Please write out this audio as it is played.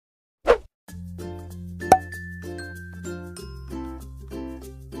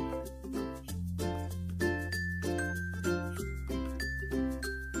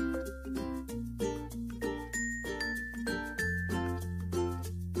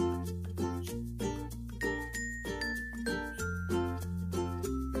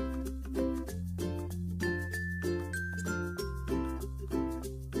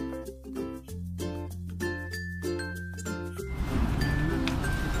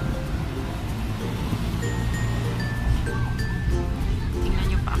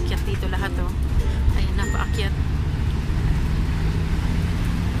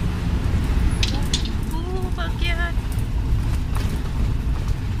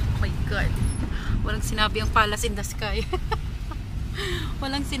God. Walang sinabi ang palace in the sky.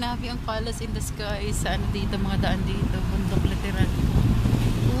 Walang sinabi ang palace in the sky. Sa ano dito, mga daan dito. Bundok literal.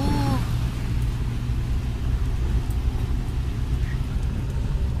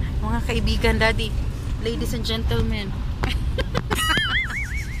 Mga kaibigan, daddy. Ladies and gentlemen.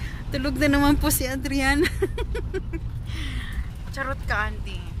 Tulog na naman po si Adrian. Charot ka,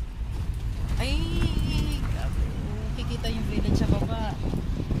 auntie. Ay, kikita yung village sa baba.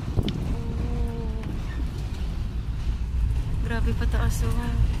 Grabe pataas, oh.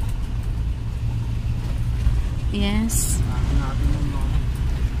 Yes.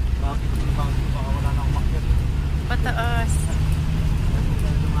 Pataas.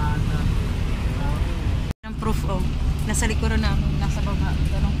 Ang proof, oh. Nasa likuran namin, nasa baba.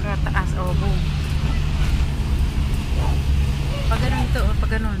 Ganong kataas, oh, boom. Pag ganun ito, oh,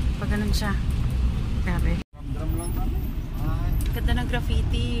 pag ganun siya. Grabe. Ganda ng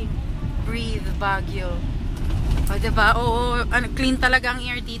graffiti. Breathe, Baguio. O, diba? Oo, clean talaga ang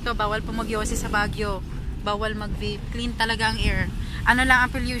air dito. Bawal po magyosi sa Baguio. Bawal mag-vape. Clean talaga ang air. Ano lang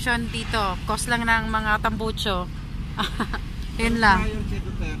ang pollution dito? Cause lang ng mga tambucho. Yun lang.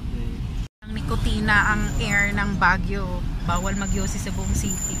 Ang nikotina ang air ng Baguio. Bawal magyosi sa buong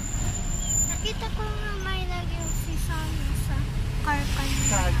city. Nakita ko nga may nagyosi sa car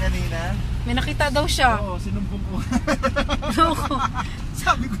kanina. Sa kanina? May nakita daw siya. Oo, sinumbong ko. Loko.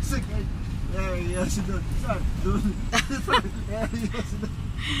 Sabi ko sa guy, yes, doon.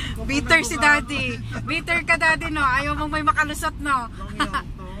 Bitter si daddy. Bitter ka, daddy, no? Ayaw mong may makalusot, no?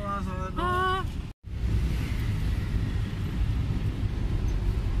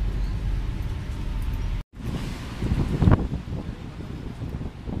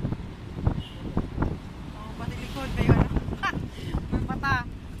 Patilikod kayo, no? May mata.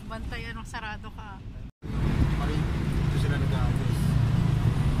 Bantayan ng sarado ka. Ito sila nag-aagos.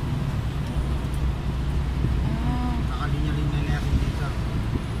 Nakalinya-linya na ako dito.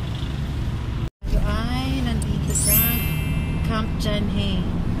 Tayo ay nandito sa Camp Janhe.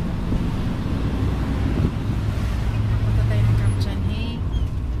 Punta tayo ng Camp Janhe.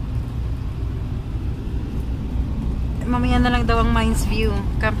 Mamaya na lang daw ang Mines View.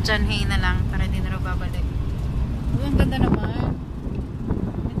 Camp Janhe na lang para di na raw babalik. Uy, ang ganda naman.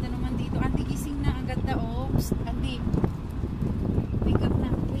 Ganda naman dito. Auntie, gising na. Ang ganda, oh. Psst, auntie. Wake up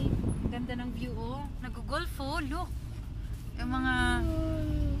na. Wait. Ang ganda ng view, oh. Nag-golf, oh. Look. Yung mga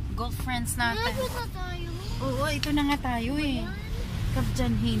golf friends natin. Ito na tayo. Oo, ito na nga tayo, eh. Camp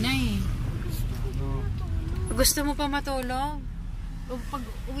Janhe na, eh. Gusto mo pa matulog? O pag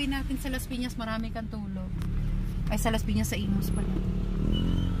uwi natin sa Las Piñas, marami kang tulog. Ay, sa Las Piñas, sa Imus pala.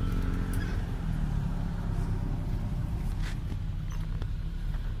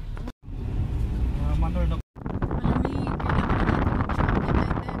 Manor na. Malamig. Kaya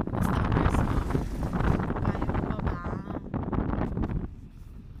mo pa ba?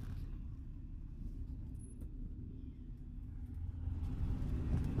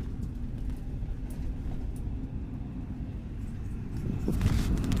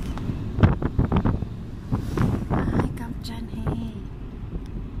 Ay, Camp Janhe.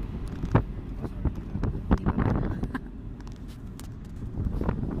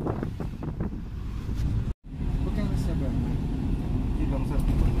 Magkano sa ba? Ibang sa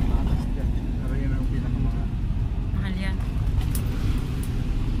pagkakatas dyan. Pero yan ang pinakamahal. Mahal yan.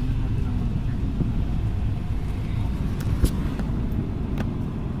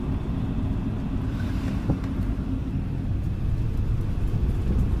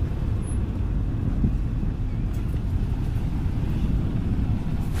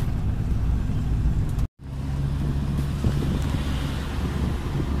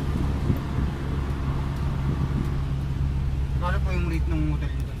 Ano po yung rate ng hotel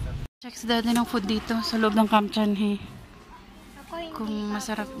dito, sir? Check sa dati ng food dito sa loob ng Camp Janhe. Ako hindi. Kung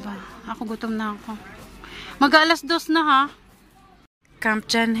masarap ba. Ako gutom na ako. Mag-alas 2 na, ha? Camp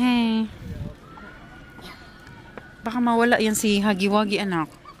Janhe. Baka mawala yan si Hagiwagi,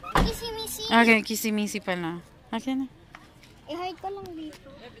 anak. Kisi-misi. Okay, kisimisi pala. Okay na. I-hide ko lang dito.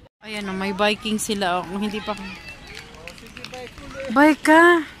 Ayan o, may biking sila. Kung hindi pa. Bike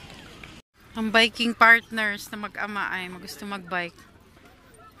ka! Ang biking partners na mag-ama ay gusto mag-bike.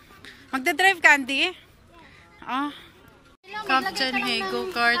 Magdadrive ka, Andy? Ah. Camp Janhe,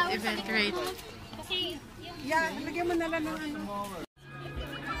 go-kart, event rate. Kasi Yeah, lagyan mo na lang ng ano.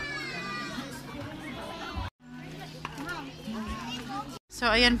 So,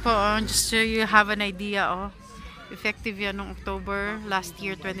 ayan po, just so you have an idea, effective yan noong October last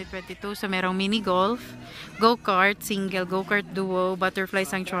year, 2022. So, merong mini golf, go-kart, single, go-kart duo, butterfly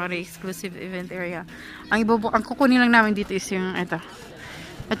sanctuary, exclusive event area. Ang kukunin lang namin dito is yung, ito,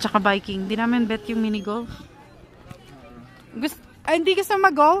 At saka biking. Di namin bet yung mini golf. Hindi gusto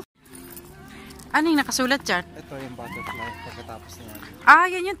mag-golf? Ano yung nakasulat dyan? Ito yung butterfly pagkatapos niya. Ah,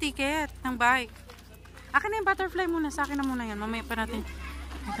 yan yung ticket ng bike. Akin na yung butterfly muna. Sa akin na muna yan. Mamaya pa natin.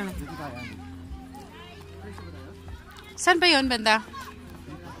 Ito na. Saan ba yun, banda?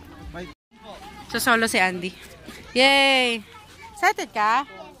 So, solo si Andy. Yay! Excited ka?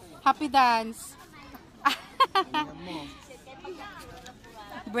 Happy dance.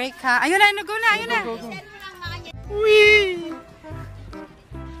 Break ha. Ayun na, go na, ayun na. Wee!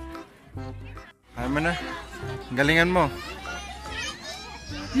 Ayaw mo na. Galingan mo.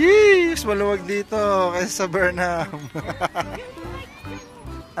 Yes! Maluwag dito kaysa sa Burnham.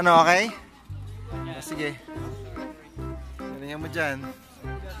 Ano, okay? Sige. Galingan mo dyan.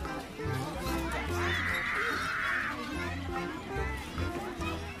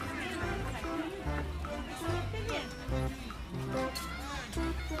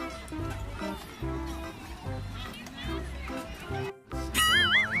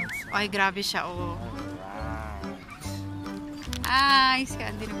 Ay, grabe siya, oh. Ay, si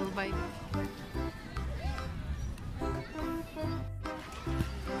Andy nabubay.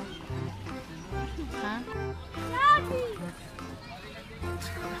 Ha?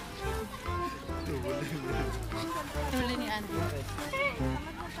 Huli ni Andy.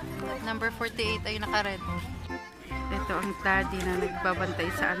 Number 48 ay naka-red. Ito ang daddy na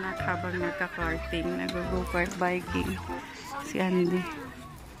nagbabantay sa anak habang nagka-karting, nag-go-kart biking. Si Andy.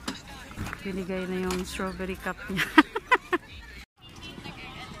 Binigay na yung strawberry cup niya.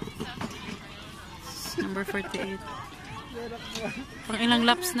 Number 48. Pang ilang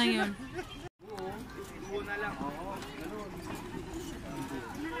laps na yun.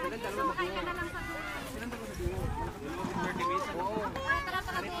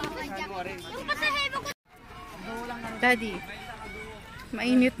 Daddy,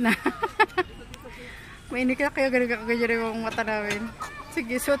 mainit na. Mainit ka kaya ganyan yung mata namin.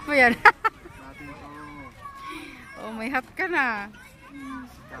 Sige, suot mo yan. Oh, may hat ka na.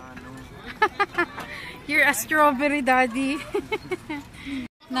 You're a strawberry daddy.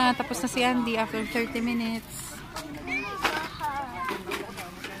 Na, tapos na si Andy after 30 minutes.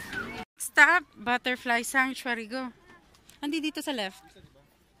 Stop! Butterfly Sanctuary, go. Andy dito sa left.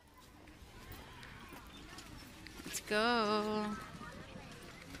 Let's go.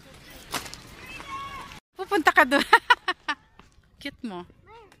 Pupunta ka doon. Cute mo.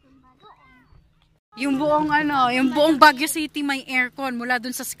 Yung buong yung buong Baguio City may aircon mula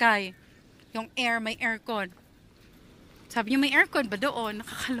dun sa sky. Yung air may aircon. Sabi niyo may aircon ba doon?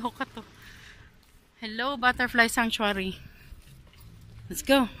 Nakakaloka to. Hello, Butterfly Sanctuary. Let's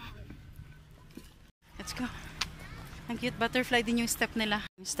go. Let's go. Ang cute butterfly din yung step nila.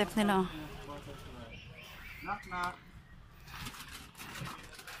 Yung step nila, oh. Knock, knock.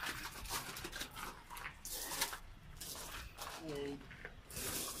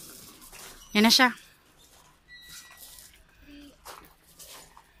 Yan na siya.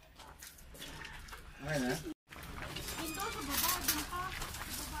 Okay na?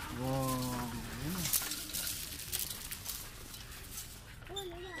 Wow.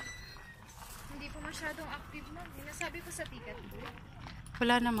 Hindi po masyadong active na. Nasabi ko sa ticket.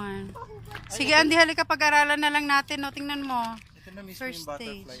 Wala naman. Sige, Andy, halika pag-aralan na lang natin. No? Tingnan mo. Ito na mismo First yung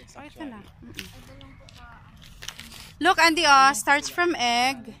butterfly. stage. Oh, ito na. Look, Andy, oh, starts from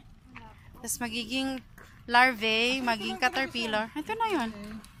egg. Tapos magiging larvae, magiging caterpillar. Ito na yun.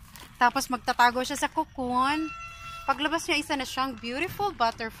 Tapos magtatago siya sa cocoon. Paglabas niya, isa na siyang beautiful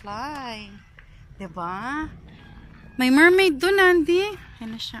butterfly. Diba? May mermaid dun, Andy.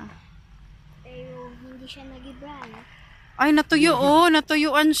 Yan na siya. Pero hindi siya nag-ibray. Ay, natuyo, oh.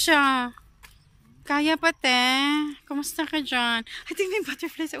 Natuyuan siya. Kaya pa, te. Kumusta ka dyan? I think may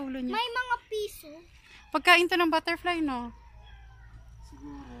butterfly sa ulo niya. May mga piso. Pagkain to ng butterfly, no?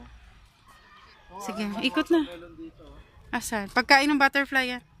 Sige, ikot na. Asan? Pagkain ng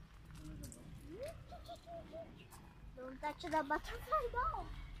butterfly yan. Don't touch the butterfly daw.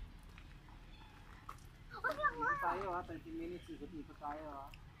 Tayo ha, 30 minutes. Ikot-ikot tayo ha.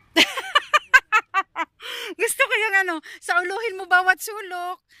 Gusto ko yung sa uluhin mo bawat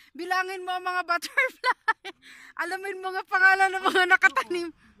sulok. Bilangin mo ang mga butterfly. Alamin mo nga pangalan ng mga nakatanim.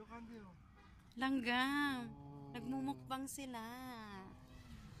 Langgam. Nagmumukbang sila.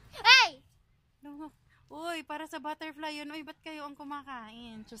 Hey! Uy, para sa butterfly yun. Uy, ba't kayo ang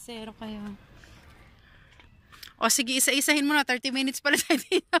kumakain? Chusero kayo. O sige, isa-isahin mo na. 30 minutes pala tayo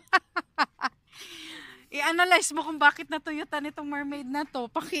dito. I-analyze mo kung bakit natuyutan itong mermaid na to.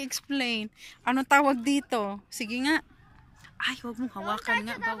 Paki-explain. Anong tawag dito? Sige nga. Ay, huwag mong hawakan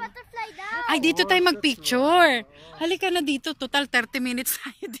nga. Butterfly daw. Ay, dito tayo mag-picture. Halika na dito. Total 30 minutes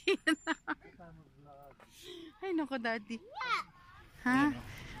tayo dito. Ay, naku, daddy. Ha?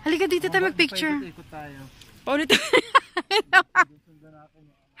 Halika dito tayo mag-picture. Ikot tayo. Paulit.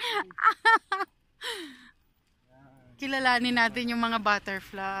 Kilalanin natin yung mga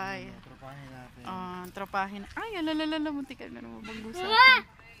butterfly. Tropahin natin. Tropahin. Ay, alalala, muntik ka na naman magbusa.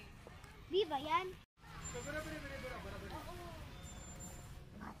 Di ba yan?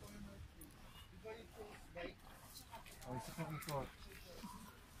 Oh, isa pang ikot.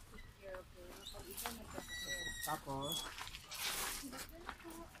 Tapos,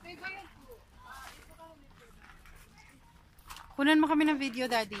 Kunan mo kami ng video,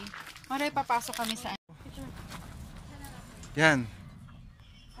 daddy. Maray, papasok kami sa... yan.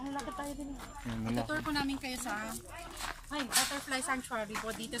 Ano, lakad tayo din. Yan, Itutour po namin kayo sa Butterfly Sanctuary po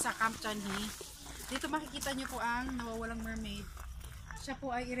dito sa Camp Chanhi. Dito makikita nyo po ang nawawalang mermaid. Siya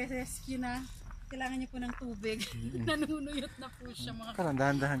po ay i-rescue na. Kailangan nyo po ng tubig. Nanunuyot na po siya mga Parang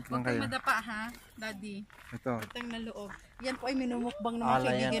dahan-dahan lang Huwag kayo. kang madapa ha, daddy. Ito. Utang na loob. Yan po ay minumukbang na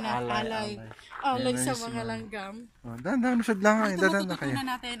Alay makinig yan, na alay. alay Yan, sa yan, mga yan. langgam. Oh, dahan-dahan siya lang. Ito Dahan-dahan na kayo. matututunan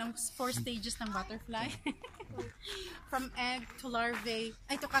natin ang 4 stages ng butterfly. From egg to larvae,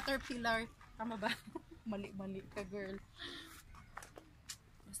 ay to caterpillar. Tama ba? Mali ka, girl.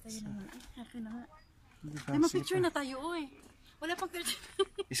 Basta yun naman. Ay, akin na nga. Ay, ma-picture na tayo, oy. Wala pang 30.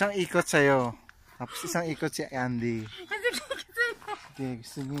 Isang ikot sa'yo. Tapos isang ikot si Andy. Okay,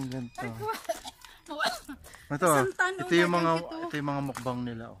 gusto niyo yung ganito. Ito, Isang tanong ito yung na mga ganito. ito yung mga mukbang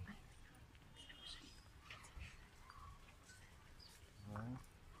nila. Oh. Oh.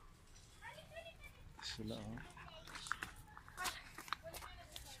 Sila oh.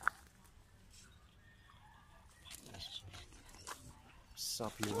 What's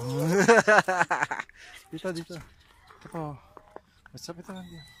up, you? Dito. Ito po. What's up, ito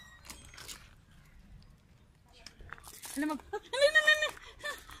Andy? Ano mag...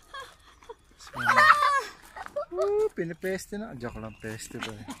 Pinipeste na. Joke lang, peste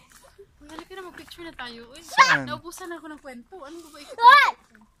ba eh. Halika na, mag-picture na tayo. Uy, Saan? naubusan na ako ng kwento. Ano ba ba ito?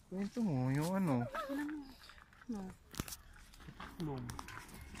 Kwento mo, yung ano.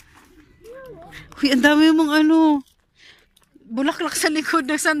 Uy, ang dami mong ano. Bulaklak sa likod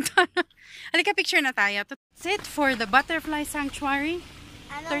ng Santana. Halika, picture na tayo. That's it for the Butterfly Sanctuary.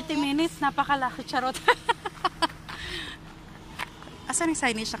 30 minutes, napakalaki. Charot. Asan yung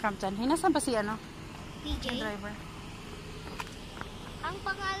signage sa Camp Chanhi? Nasaan ba si ano? DJ. Yung driver. Ang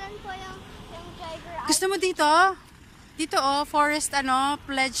pangalan ko yung driver. Gusto mo dito? Dito oh, forest ano,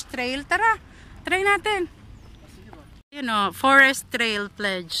 pledge trail. Tara, try natin. You know, forest trail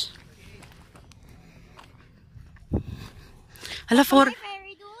pledge. Hala, May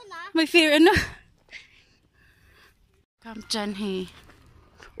ferry doon ah. may fear ano? Camp Chanhi.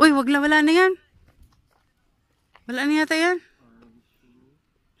 Uy, wala na yan. Wala na yata yan.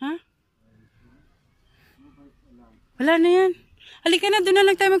 Ha? Wala na yan. Halika na, doon na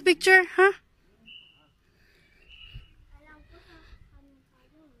lang tayo mag-picture, ha?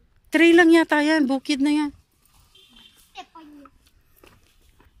 Trail lang yata yan, bukid na yan.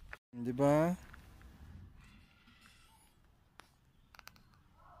 Di ba?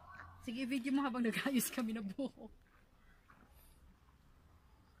 Sige, video mo habang nag-ayos kami na buhok.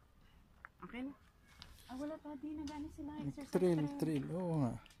 Okay na. Wala pa, di na gano'n sila. Exercise Trail. Oo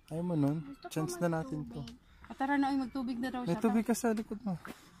nga. Ayaw mo nun. Chance na natin to. Tara na, ay magtubig na daw May siya. tubig ka sa likod mo.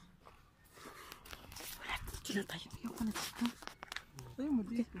 Dito na tayo. Ayoko na dito. Ayaw mo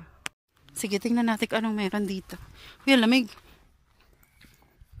dito. Sige, tingnan natin kung anong meron dito. Uy, ang lamig.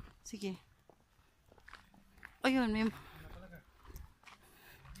 Sige. Ayun, may...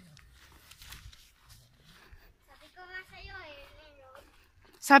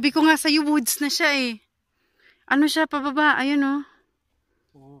 Sabi ko nga sa'yo, woods na siya eh. Ano siya, pababa? Ayun oh.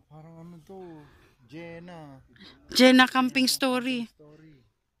 Oh, parang ano to. Jenna. Jenna Camping Story.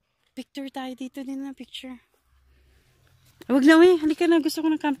 Picture tayo dito din na picture. Huwag na halika na. Gusto ko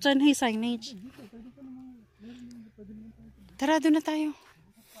ng Camp Chanhi signage. Tara, doon na tayo.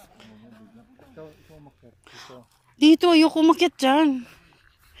 Dito, ayoko umakyat dyan.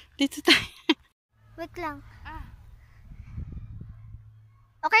 Dito tayo. Wait lang.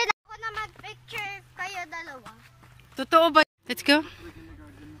 Okay na ako na mag-picture kayo dalawa. Totoo ba? Let's go.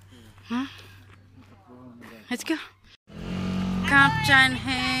 Huh? Let's go. Camp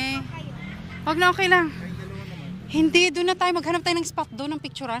Chanhi. Huwag na, okay lang. Hindi, doon na tayo. Maghanap tayo ng spot doon, ng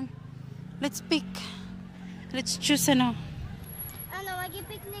picturean. Let's pick. Let's choose ano. Ano,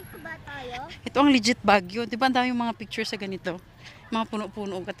 mag-picnic ba tayo? Ito ang legit Baguio. Di ba ang dami yung mga picture sa ganito? Mga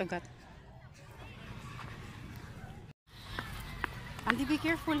puno-puno, ugat-ugat. Andy, be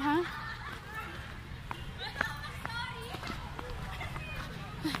careful, ha?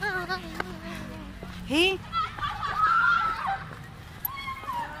 Hey!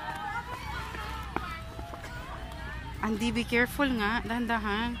 Andy, be careful nga.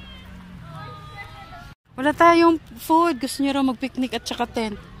 Dahan-dahan. Wala tayong food. Gusto nyo raw mag-picnic at saka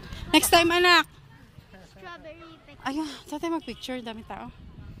tent. Next time, anak! Strawberry picnic. Ayun, tayo mag-picture. Dami tao.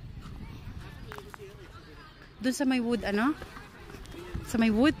 Doon sa may wood, ano? Sa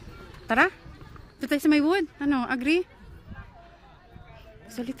may wood? Tara! Doon tayo sa may wood. Ano, agree?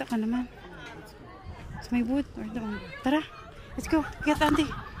 Salita ka naman. Sa may wood. Or doon. Tara! Let's go. Get Andy.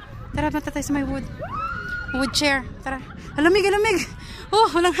 Tara, bata tayo sa may wood. Wood chair. Tara. Alamig, alamig! Oh,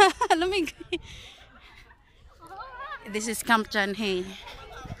 walang alamig. This is Camp Chanhae.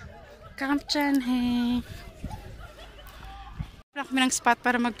 Camp Chanhae. Wala kami ng spot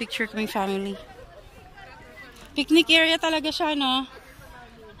para mag-picture kaming family. Picnic area talaga siya, no?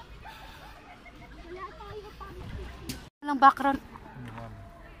 Walang background.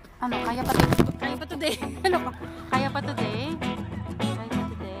 Ano, kaya pa today? Kaya pa today? Ano pa? Kaya pa today? Kaya pa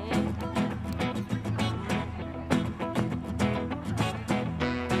today?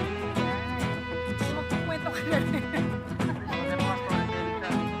 Magpukwento ka na rin.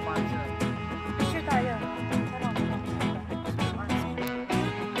 Picture tayo.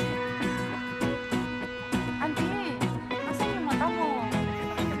 Andi, asan yung mata mo?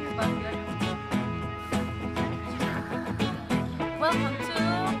 Welcome to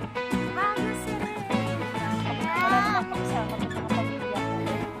Baguio City. Wala naman mag-isama sa mga pamilya.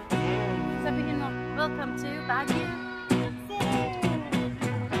 Sabihin mo, welcome to Baguio City.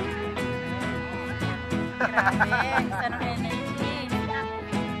 Grabe, sarang energy.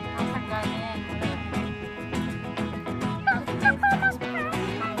 Ang galing.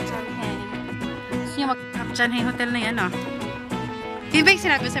 Gusto nyo mag-Chanhae Hotel na yan, no? Yung ba yung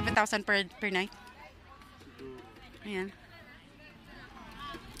sinabi 7,000 per night? Ayan.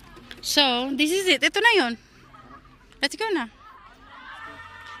 So, this is it. Ito na yun. Let's go na.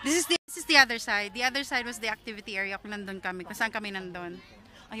 This is the other side. The other side was the activity area kung nandun kami. Kung saan kami nandun.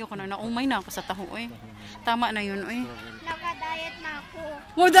 Ayoko na. Naumay na ako sa taho, eh. Tama na yun, eh. Naka-diet na ako.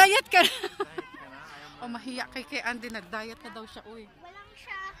 Oh, diet ka na. Oh, mahiya kay Andy. Nag-diet na daw siya, uy. Walang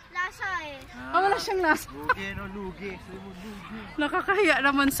siya lasa eh. Wala siyang lasa. Lugi, no? Lugi. Nakakahiya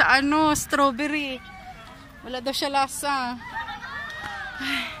naman sa ano, strawberry. Wala daw siya lasa.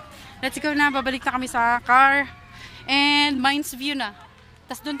 Let's go na. Babalik na kami sa car. And Mines View na.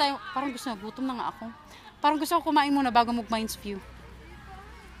 Tapos doon tayo, parang gusto na, gutom na nga ako. Parang gusto ko kumain muna bago mag-Mines View.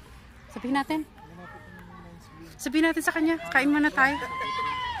 Sabihin natin. Sabihin natin sa kanya. Kain muna tayo.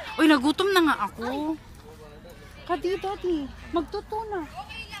 Uy, nagutom na nga ako. Daddy. Magtuto na.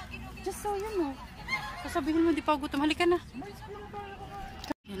 Just so you know. Sasabihin mo, di pa gutom. Halika na.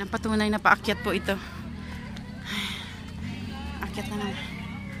 Yan ang patunay na paakyat po ito. Akyat na naman.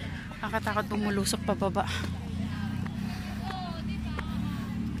 Nakatakot bumulusok pababa.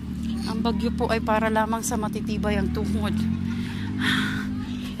 Ang bagyo po ay para lamang sa matitibay ang tuhod.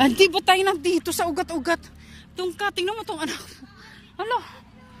 Hindi ba tayo nandito sa ugat-ugat? Itong ka, tingnan mo itong anak mo. Alo.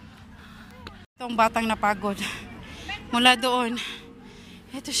 Itong batang napagod. Mula doon.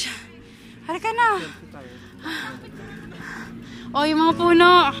 Ito siya. Halika na. O, yung mga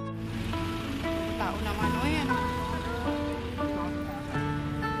puno. Tao naman. O, yan.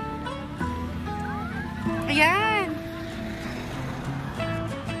 Ayan.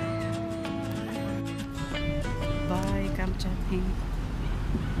 Bye, Camp Chanhae.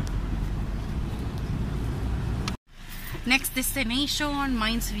 Next destination,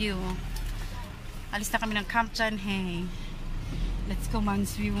 Mines View. Alis na kami ng Camp Chanhae. Let's go,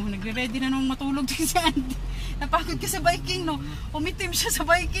 Mines View. Nagre-ready na nung matulog din si Andy. Napagod ka sa biking, no? Umitim siya sa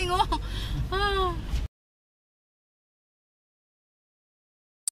biking, oh. Ah.